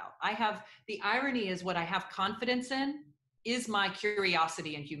figure it out. The irony is what I have confidence in is my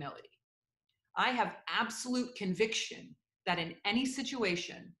curiosity and humility. I have absolute conviction that in any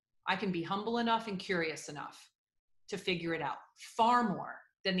situation, I can be humble enough and curious enough to figure it out, far more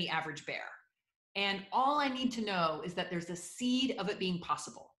than the average bear. And all I need to know is that there's a seed of it being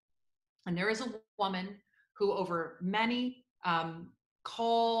possible. And there is a woman who over many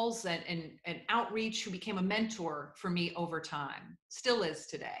calls and outreach who became a mentor for me over time, still is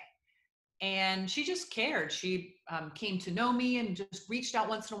today. And she just cared. She came to know me and just reached out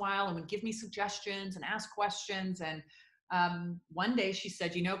once in a while and would give me suggestions and ask questions. And one day she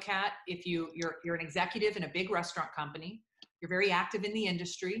said, Kat, if you're an executive in a big restaurant company, you're very active in the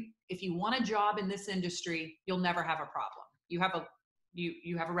industry. If you want a job in this industry, you'll never have a problem. You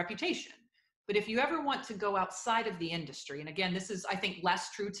have a reputation. But if you ever want to go outside of the industry, and again, this is, I think,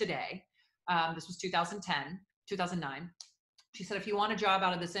 less true today. This was 2009. She said, if you want a job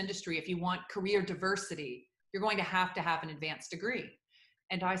out of this industry, if you want career diversity, you're going to have an advanced degree.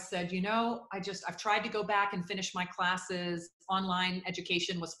 And I said, I've tried to go back and finish my classes. Online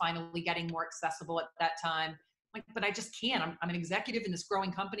education was finally getting more accessible at that time. But I just can't. I'm an executive in this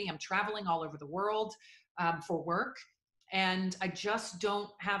growing company. I'm traveling all over the world for work. And I just don't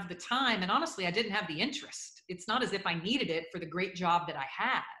have the time. And honestly, I didn't have the interest. It's not as if I needed it for the great job that I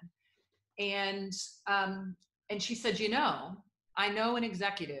had. And she said, I know an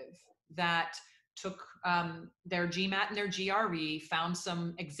executive that took their GMAT and their GRE, found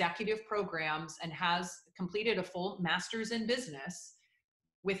some executive programs, and has completed a full master's in business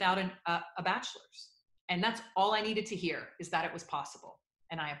without a bachelor's. And that's all I needed to hear, is that it was possible.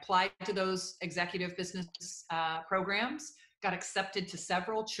 And I applied to those executive business programs, got accepted to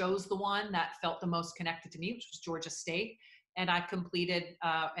several, chose the one that felt the most connected to me, which was Georgia State. And I completed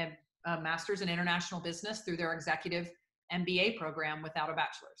a master's in international business through their executive MBA program without a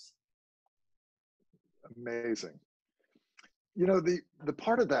bachelor's. Amazing. The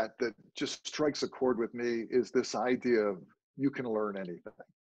part of that just strikes a chord with me is this idea of you can learn anything.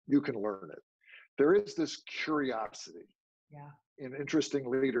 You can learn it. There is this curiosity in interesting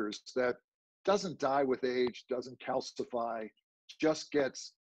leaders that doesn't die with age, doesn't calcify, just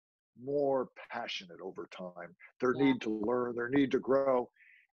gets more passionate over time. Their need to learn, their need to grow.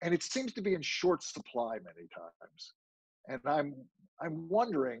 And it seems to be in short supply many times. And I'm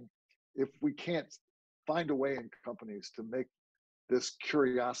wondering if we can't find a way in companies to make this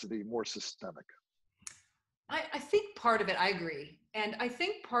curiosity more systemic. I think part of it, I agree. And I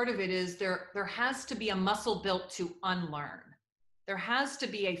think part of it is there has to be a muscle built to unlearn. There has to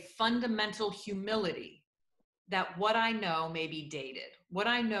be a fundamental humility that what I know may be dated. What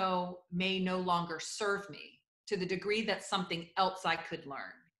I know may no longer serve me to the degree that something else I could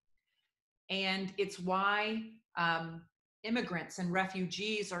learn. And it's why immigrants and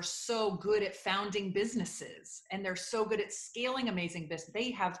refugees are so good at founding businesses, and they're so good at scaling amazing business.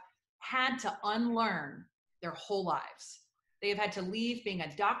 They have had to unlearn their whole lives. They have had to leave being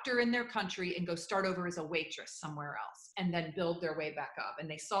a doctor in their country and go start over as a waitress somewhere else, and then build their way back up. And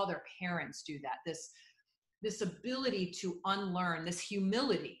they saw their parents do that. This ability to unlearn, this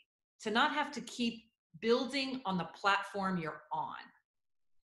humility, to not have to keep building on the platform you're on.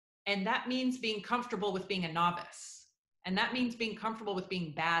 And that means being comfortable with being a novice. And that means being comfortable with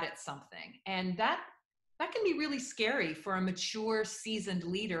being bad at something. And that can be really scary for a mature, seasoned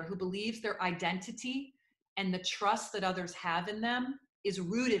leader who believes their identity and the trust that others have in them is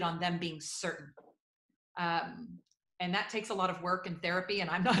rooted on them being certain. And that takes a lot of work and therapy, and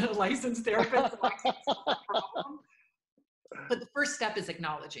I'm not a licensed therapist, so I can't solve the problem. But the first step is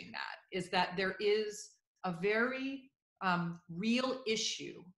acknowledging that, is that there is a very real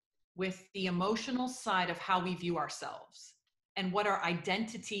issue with the emotional side of how we view ourselves and what our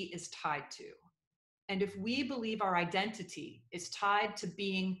identity is tied to. And if we believe our identity is tied to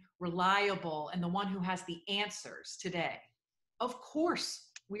being reliable and the one who has the answers today, of course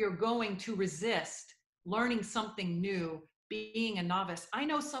we are going to resist learning something new, being a novice. I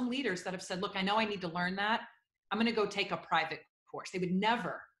know some leaders that have said, look, I know I need to learn that. I'm going to go take a private course. They would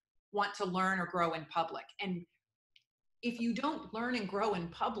never want to learn or grow in public. And if you don't learn and grow in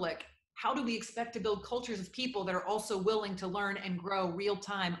public, how do we expect to build cultures of people that are also willing to learn and grow real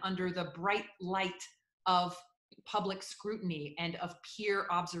time under the bright light of public scrutiny and of peer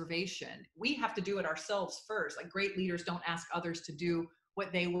observation? We have to do it ourselves first. Like, great leaders don't ask others to do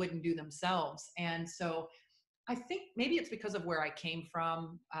what they wouldn't do themselves. And so I think maybe it's because of where I came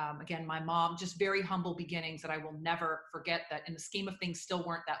from. Again, my mom, just very humble beginnings that I will never forget, that in the scheme of things still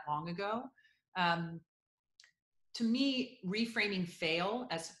weren't that long ago. To me, reframing fail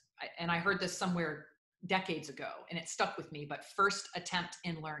as, and I heard this somewhere decades ago and it stuck with me, but first attempt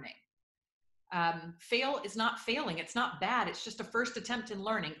in learning. Fail is not failing. It's not bad. It's just a first attempt in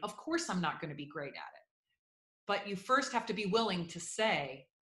learning. Of course, I'm not going to be great at it, but you first have to be willing to say,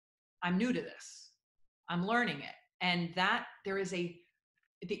 I'm new to this. I'm learning it. And that there is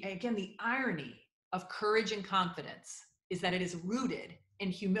again, the irony of courage and confidence is that it is rooted in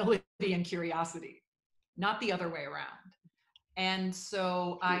humility and curiosity, not the other way around. And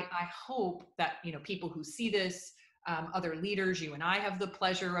so I hope that, people who see this, other leaders you and I have the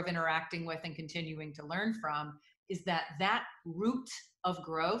pleasure of interacting with and continuing to learn from, is that root of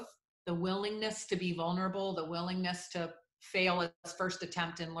growth, the willingness to be vulnerable, the willingness to fail as first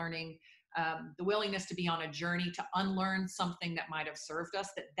attempt in learning, the willingness to be on a journey to unlearn something that might have served us,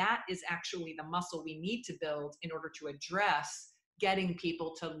 that is actually the muscle we need to build in order to address getting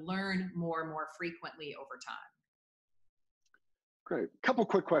people to learn more and more frequently over time. Great. Couple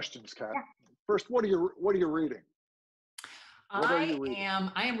quick questions, Kat. Yeah. First, what are you reading?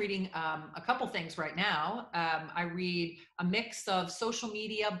 I am reading a couple things right now. I read a mix of social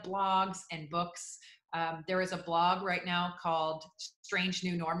media, blogs, and books. There is a blog right now called Strange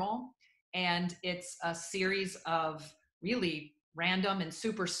New Normal, and it's a series of really random and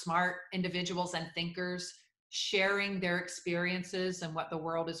super smart individuals and thinkers sharing their experiences and what the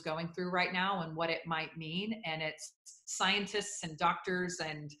world is going through right now and what it might mean. And it's scientists and doctors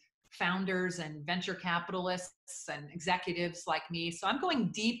and founders and venture capitalists and executives like me. So I'm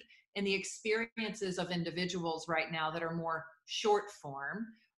going deep in the experiences of individuals right now that are more short form.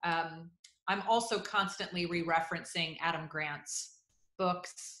 I'm also constantly re-referencing Adam Grant's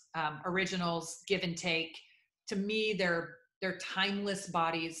books, originals, give and take. To me, they're timeless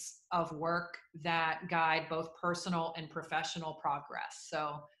bodies of work that guide both personal and professional progress.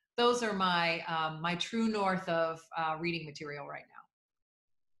 So those are my my true north of reading material right now.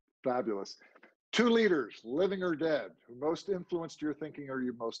 Fabulous. 2 leaders, living or dead, who most influenced your thinking or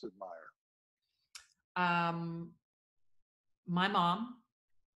you most admire? My mom,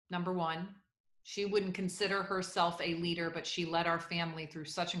 number one. She wouldn't consider herself a leader, but she led our family through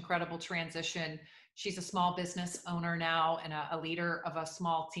such incredible transition. She's a small business owner now and a leader of a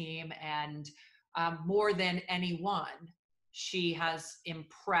small team. And more than anyone, she has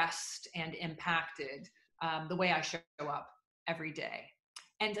impressed and impacted the way I show up every day.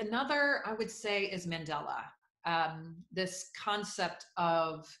 And another, I would say, is Mandela. This concept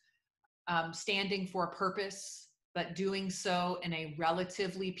of standing for a purpose, but doing so in a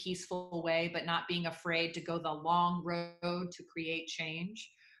relatively peaceful way, but not being afraid to go the long road to create change.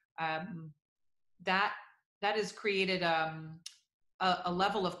 That has created a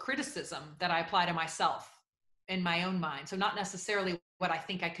level of criticism that I apply to myself in my own mind. So not necessarily what I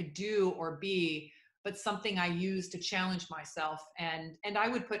think I could do or be, but something I use to challenge myself. And I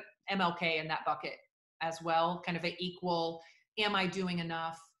would put MLK in that bucket as well, kind of an equal, am I doing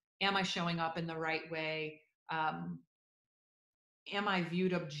enough? Am I showing up in the right way? Am I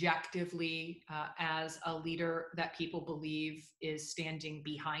viewed objectively as a leader that people believe is standing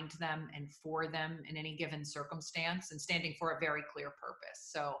behind them and for them in any given circumstance and standing for a very clear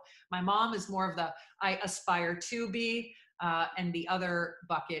purpose? So my mom is more of the I aspire to be, and the other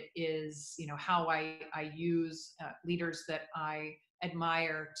bucket is, how I use leaders that I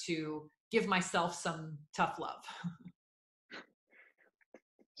admire to give myself some tough love.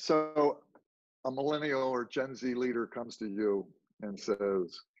 So a millennial or Gen Z leader comes to you and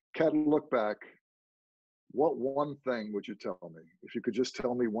says, Kat, look back, what one thing would you tell me? If you could just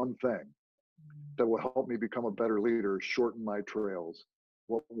tell me one thing that will help me become a better leader, shorten my trails,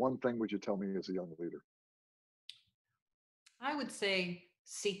 what one thing would you tell me as a young leader? I would say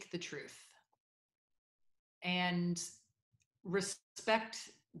seek the truth and respect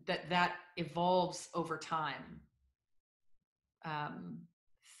that evolves over time. Um,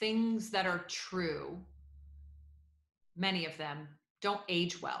 Things that are true, many of them don't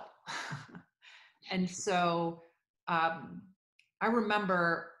age well. And so um, I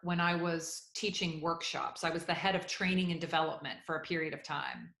remember when I was teaching workshops, I was the head of training and development for a period of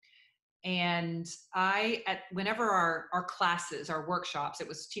time. And whenever our classes, our workshops, it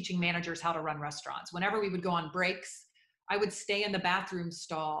was teaching managers how to run restaurants. Whenever we would go on breaks, I would stay in the bathroom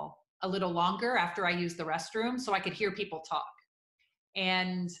stall a little longer after I used the restroom so I could hear people talk.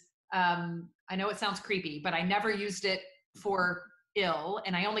 And I know it sounds creepy, but I never used it for ill,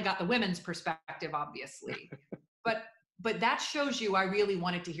 and I only got the women's perspective, obviously. But that shows you I really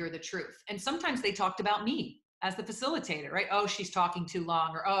wanted to hear the truth. And sometimes they talked about me as the facilitator, right? Oh, she's talking too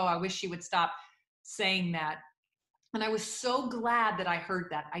long, or oh, I wish she would stop saying that. And I was so glad that I heard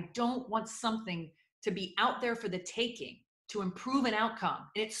that. I don't want something to be out there for the taking to improve an outcome.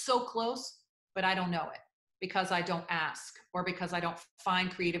 And it's so close, but I don't know it because I don't ask or because I don't find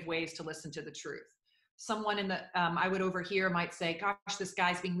creative ways to listen to the truth. Someone I would overhear might say, gosh, this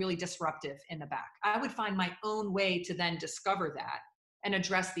guy's being really disruptive in the back. I would find my own way to then discover that and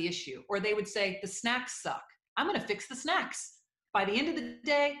address the issue. Or they would say, the snacks suck. I'm going to fix the snacks. By the end of the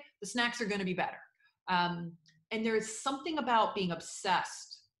day, the snacks are going to be better. And there's something about being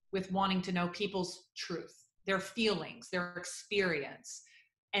obsessed with wanting to know people's truth, their feelings, their experience,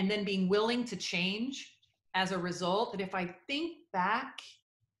 and then being willing to change as a result. That if I think back,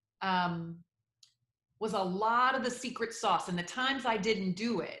 was a lot of the secret sauce. And the times I didn't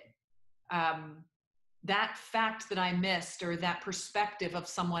do it, that fact that I missed or that perspective of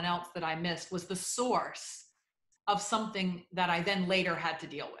someone else that I missed was the source of something that I then later had to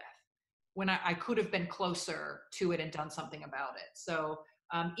deal with when I could have been closer to it and done something about it. So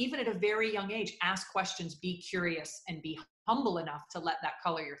even at a very young age, ask questions, be curious, and be humble enough to let that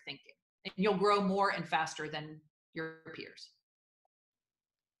color your thinking. And you'll grow more and faster than your peers.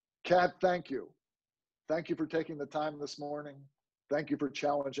 Kat, thank you. Thank you for taking the time this morning. Thank you for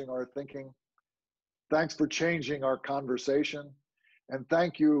challenging our thinking. Thanks for changing our conversation. And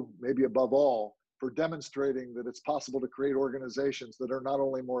thank you, maybe above all, for demonstrating that it's possible to create organizations that are not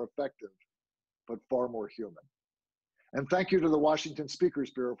only more effective, but far more human. And thank you to the Washington Speakers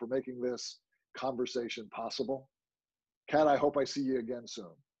Bureau for making this conversation possible. Kat, I hope I see you again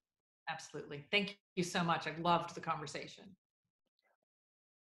soon. Absolutely. Thank you so much. I've loved the conversation.